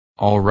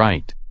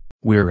Alright.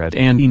 We're at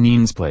Andy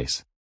Neen's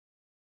place.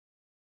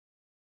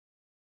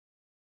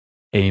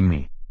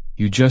 Amy.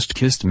 You just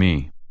kissed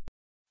me.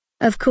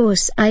 Of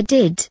course I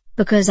did,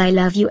 because I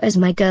love you as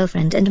my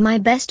girlfriend and my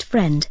best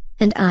friend,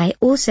 and I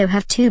also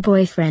have two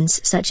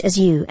boyfriends such as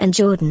you and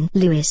Jordan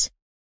Lewis.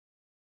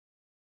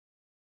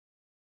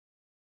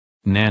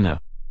 Nana.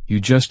 You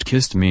just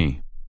kissed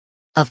me.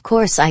 Of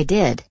course I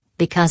did,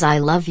 because I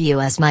love you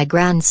as my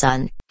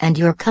grandson, and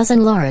your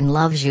cousin Lauren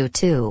loves you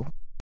too.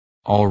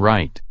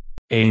 Alright.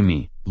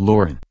 Amy,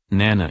 Lauren,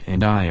 Nana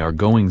and I are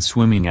going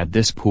swimming at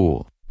this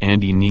pool,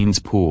 Andy Neen's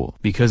pool,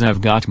 because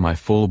I've got my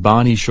full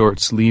body short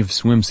sleeve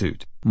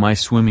swimsuit, my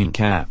swimming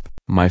cap,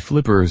 my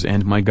flippers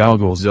and my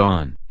goggles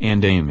on.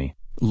 And Amy,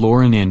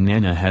 Lauren and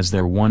Nana has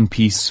their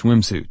one-piece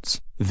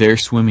swimsuits, their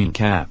swimming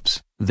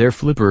caps, their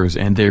flippers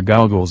and their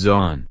goggles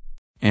on.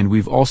 And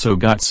we've also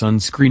got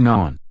sunscreen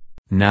on.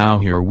 Now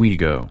here we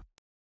go.